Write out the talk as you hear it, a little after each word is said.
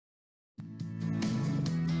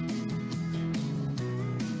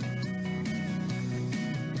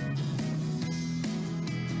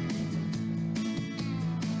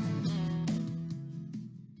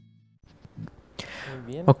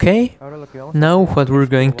Okay, now what we're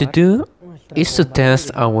going to do is to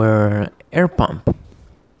test our air pump.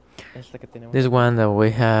 This one that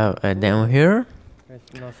we have down here.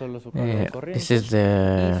 This is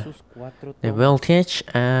the voltage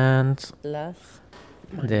and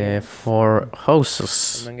the four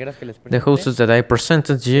hoses. The hoses that I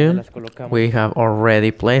presented you, we have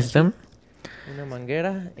already placed them.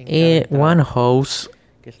 One hose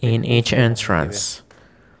in each entrance.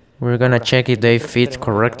 We're gonna check if they fit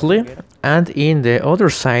correctly, and in the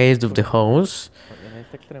other side of the hose,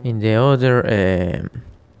 in the other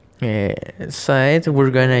side,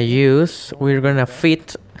 we're gonna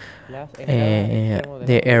fit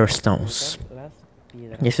the air stones.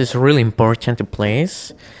 This is really important to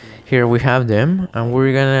place. Here we have them, and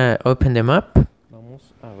we're gonna open them up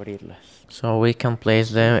so we can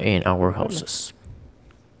place them in our hoses.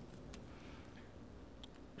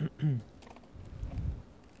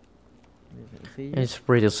 It's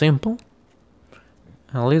pretty simple.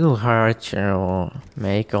 A little hard to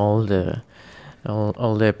make all the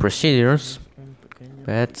procedures,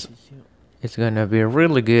 but it's gonna be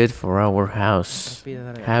really good for our house,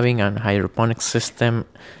 having a hydroponic system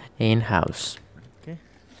in-house.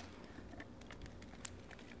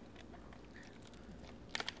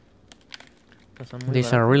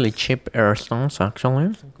 These are really cheap air stones,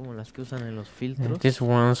 actually. These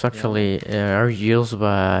ones actually are used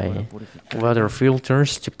by water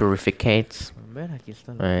filters to purify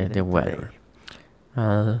the water.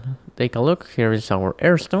 Take a look. Here is our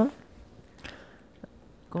air stone,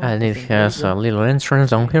 and it has a little entrance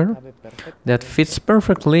down here that fits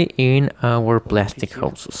perfectly in our plastic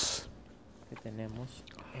hoses.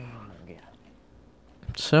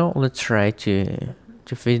 So let's try to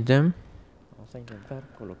fit them.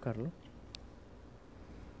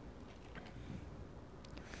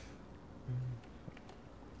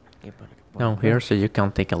 Down here, so you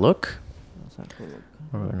can take a look.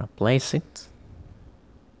 We're gonna place it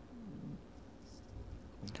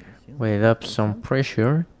with up some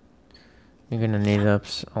pressure. You're gonna need up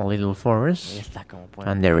a little force,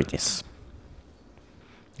 and there it is.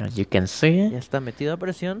 As you can see,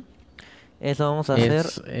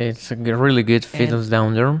 it's a really good fit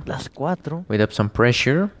down there with up some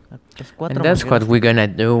pressure, and that's what we're gonna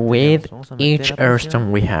do with each air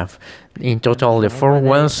stone we have. In total, the four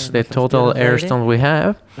ones, the total air stone we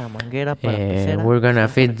have, we're gonna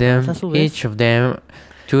fit them, each of them,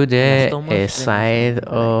 to the side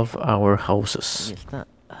of our houses.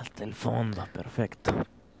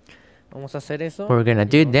 We're gonna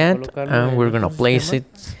do that, and we're gonna place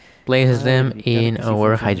them in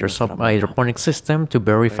our hydroponic system to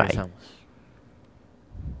verify.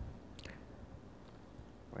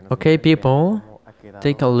 Okay, people,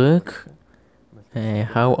 take a look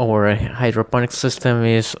how our hydroponic system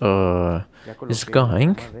is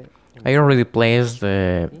going. I already placed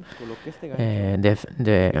the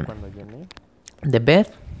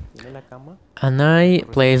bed, and I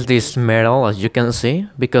place this metal, as you can see,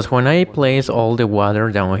 because when I place all the water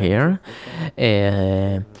down here,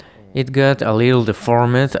 it got a little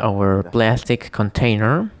deformed, our plastic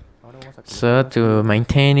container. So to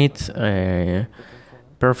maintain it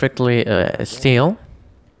perfectly still,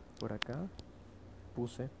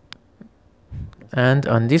 and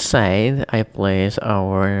on this side I place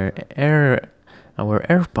our air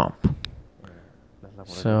pump,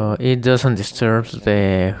 so it doesn't disturb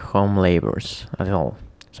the home labors at all.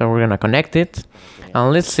 So we're gonna connect it,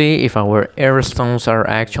 and let's see if our air stones are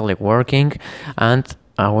actually working and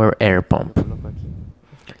our air pump.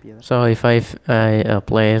 So if I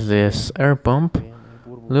place this air pump,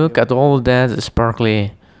 look at all that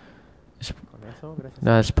sparkly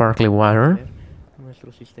water.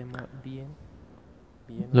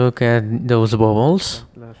 Look at those bubbles.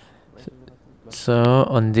 So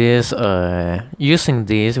on this, using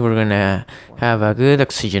this, we're gonna have a good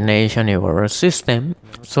oxygenation in our system,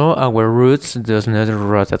 so our roots does not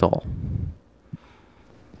rot at all.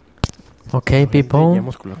 Okay, people,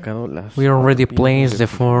 we already placed the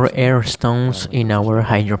four air stones in our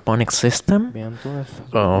hydroponic system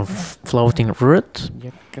of floating root,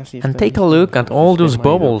 and take a look at all those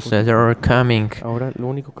bubbles that are coming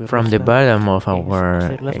from the bottom of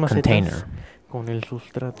our container.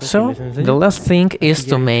 So the last thing is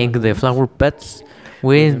to make the flower pots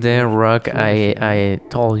with the rock I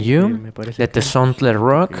told you, that the Sontler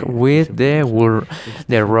rock with the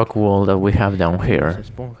rock wool that we have down here.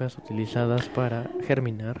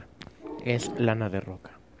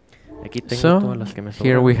 So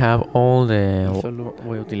here we have all the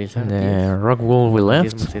rock wool we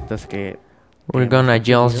left. We're gonna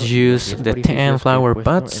just use the 10 flower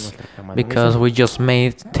pots because we just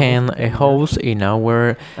made 10 holes in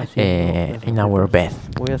our bed.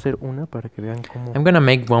 I'm gonna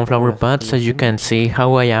make one flower pot so you can see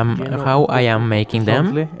how I am making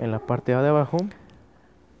them.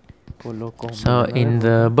 So in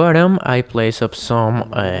the bottom I place up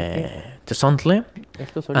some tesontle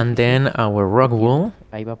and then our rock wool,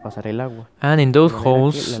 and in those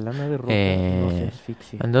holes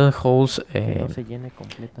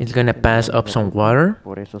it's gonna pass up some water.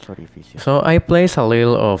 So I place a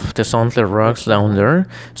little of tesontle rocks down there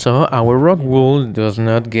so our rock wool does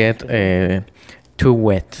not get too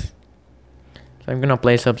wet. So I'm gonna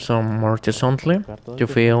place up some more tesontle to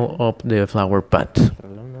fill up the flower pot.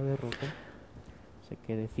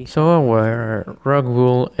 So our rock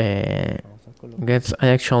wool gets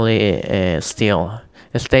actually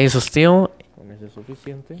stays still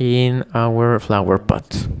in our flower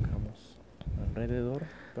pot.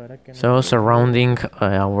 So surrounding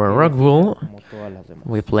our rock wool,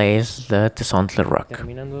 we place the tesontle rock.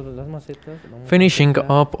 Finishing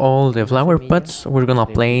up all the flower pots, we're gonna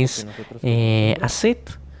place a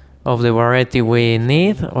seed of the variety we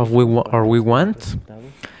need or we want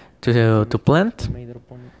to plant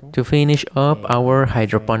to finish up our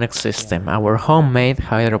hydroponic system, our homemade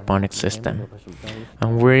hydroponic system.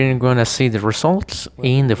 And we're gonna see the results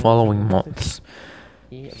in the following months.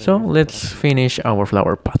 So let's finish our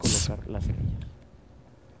flower pots.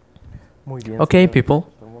 Okay,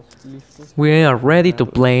 people, we are ready to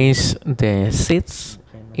place the seeds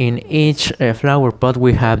in each flower pot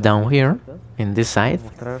we have down here in this side.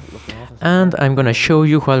 And I'm gonna show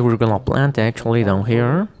you what we're gonna plant actually down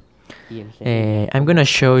here. I'm gonna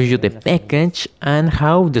show you the package and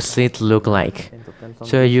how the seeds look like,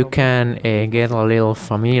 so you can get a little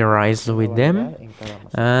familiarized with them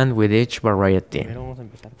and with each variety.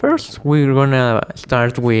 First, we're gonna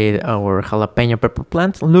start with our jalapeno pepper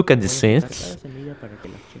plant. Look at the seeds.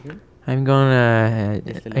 I'm gonna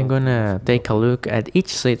take a look at each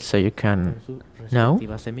seed so you can know.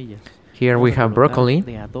 Here we have broccoli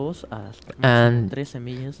and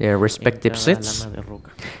their respective seeds.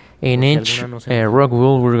 In each rock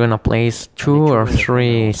wool, we're gonna place 2 or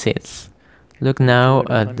 3 seeds. Look now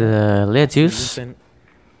at the lettuce,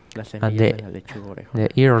 at the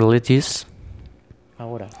ear lettuce.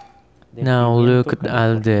 Now look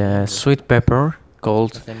at the sweet pepper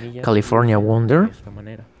called California Wonder.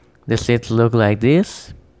 The seeds look like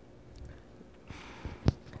this.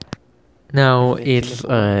 Now it's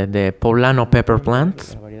the poblano pepper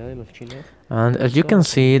plant. And as you can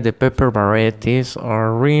see, the pepper varieties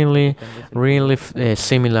are really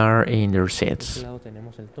similar in their seeds.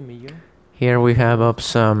 Here we have up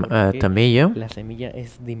some tomillo.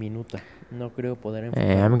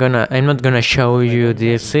 I'm not gonna show you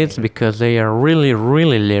these seeds because they are really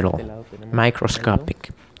little, microscopic.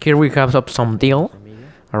 Here we have up some dill,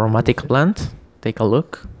 aromatic plant. Take a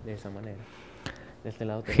look.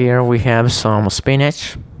 Here we have some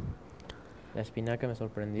spinach.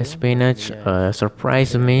 Spinach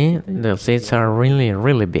surprised me. The seeds are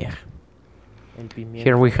really big.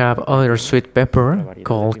 Here we have other sweet pepper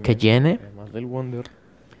called cayenne,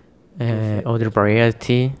 other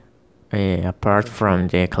variety apart from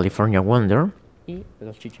the California Wonder.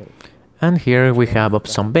 And here we have up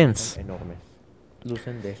some beans.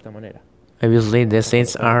 Obviously the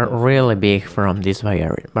seeds are really big from this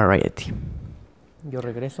variety.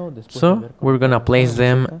 So we're gonna place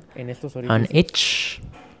them on each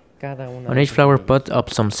flower pot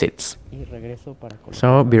up some seeds.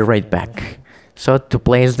 So be right back. So to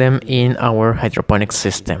place them in our hydroponic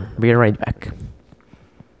system. Be right back.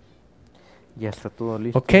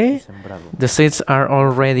 Okay, the seeds are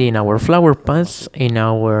already in our flower pots, in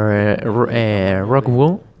our rock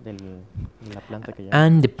wool.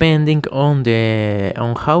 And depending on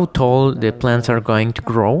how tall the plants are going to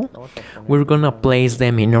grow, we're gonna place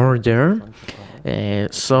them in order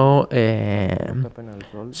so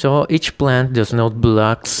each plant does not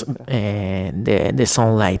block the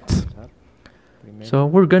sunlight. So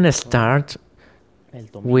we're gonna start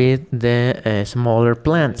with the smaller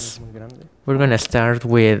plants. We're gonna start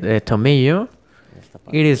with tomillo.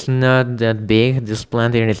 It is not that big. This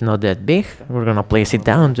plant here is not that big. We're gonna place it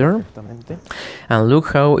down there. And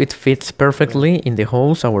look how it fits perfectly in the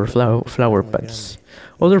holes our flower pots.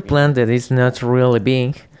 Other plant that is not really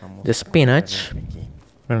big, the spinach.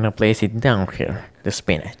 We're gonna place it down here, the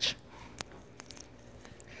spinach.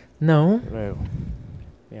 Now,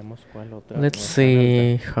 let's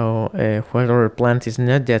see how what other plant is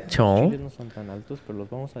not that tall.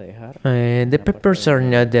 The peppers are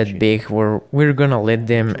not that big. We're gonna let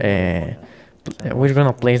them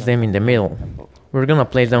place them in the middle. We're gonna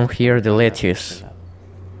place down here the lettuce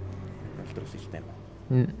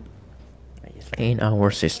in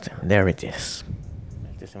our system. There it is.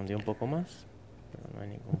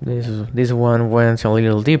 This one went a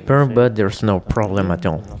little deeper, but there's no problem at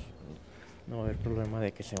all.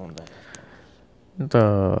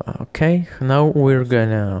 Okay, now we're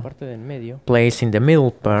gonna place in the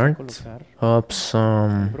middle part of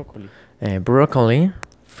some broccoli.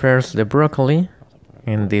 First the broccoli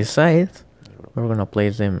in this side. We're gonna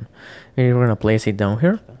place them. We're gonna place it down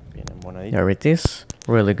here. There it is.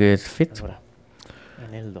 Really good fit.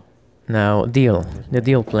 Now the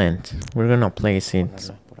dill plant. We're gonna place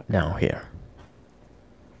it down here.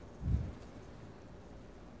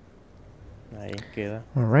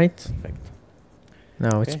 All right.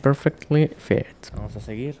 Now it's perfectly fit.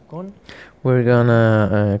 We're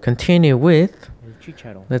gonna continue with,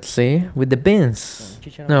 let's see, with the beans.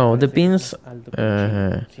 No, the beans,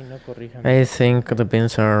 I think the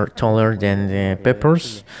beans are taller than the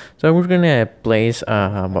peppers. So we're gonna place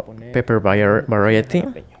a pepper variety,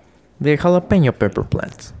 the jalapeno pepper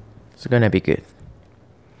plant. It's gonna be good.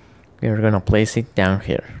 We're gonna place it down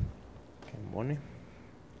here.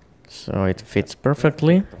 So it fits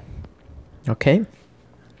perfectly. Okay.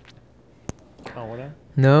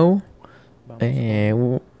 Now,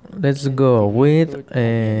 let's go with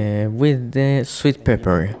the sweet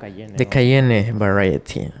pepper, the cayenne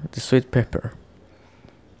variety, the sweet pepper.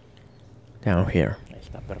 Down here.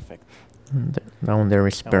 Down there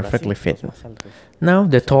is perfectly fit. Now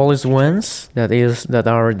the tallest ones, that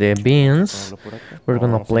are the beans, we're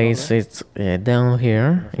gonna place it down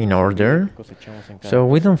here in order, so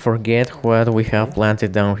we don't forget what we have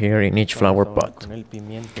planted down here in each flower pot.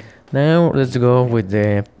 Now let's go with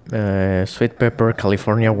the sweet pepper,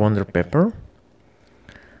 California Wonder Pepper.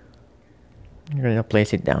 We're gonna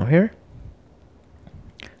place it down here.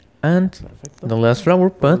 And the last flower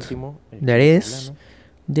pot, that is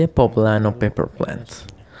the poblano pepper plant.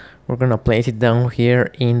 We're gonna place it down here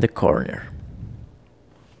in the corner.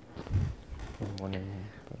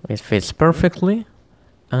 It fits perfectly,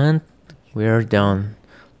 and we are done.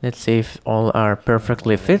 Let's see if all are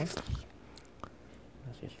perfectly fit.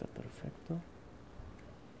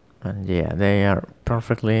 And yeah, they are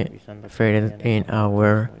perfectly fitted in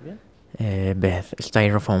our bed,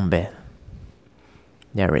 styrofoam bed.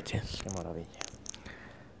 There it is.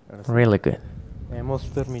 Really good.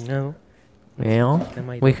 Well,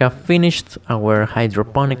 we have finished our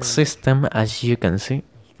hydroponic system, as you can see.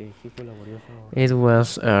 It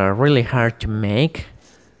was really hard to make,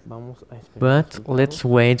 but let's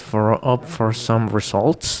wait for some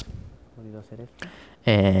results.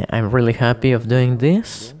 I'm really happy of doing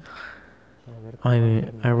this.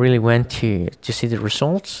 I really want to see the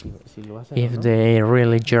results.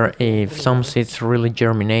 If some seeds really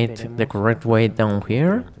germinate the correct way down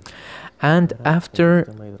here, and after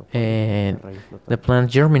the plant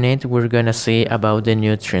germinate, we're gonna see about the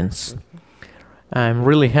nutrients. I'm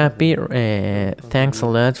really happy. Thanks a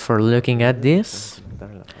lot for looking at this,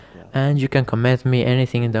 and you can comment me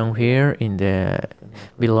anything down here in the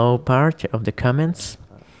below part of the comments,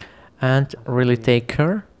 and really take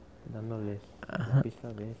care.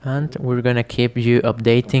 And we're gonna keep you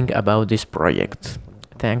updating about this project.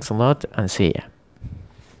 Thanks a lot, and see ya.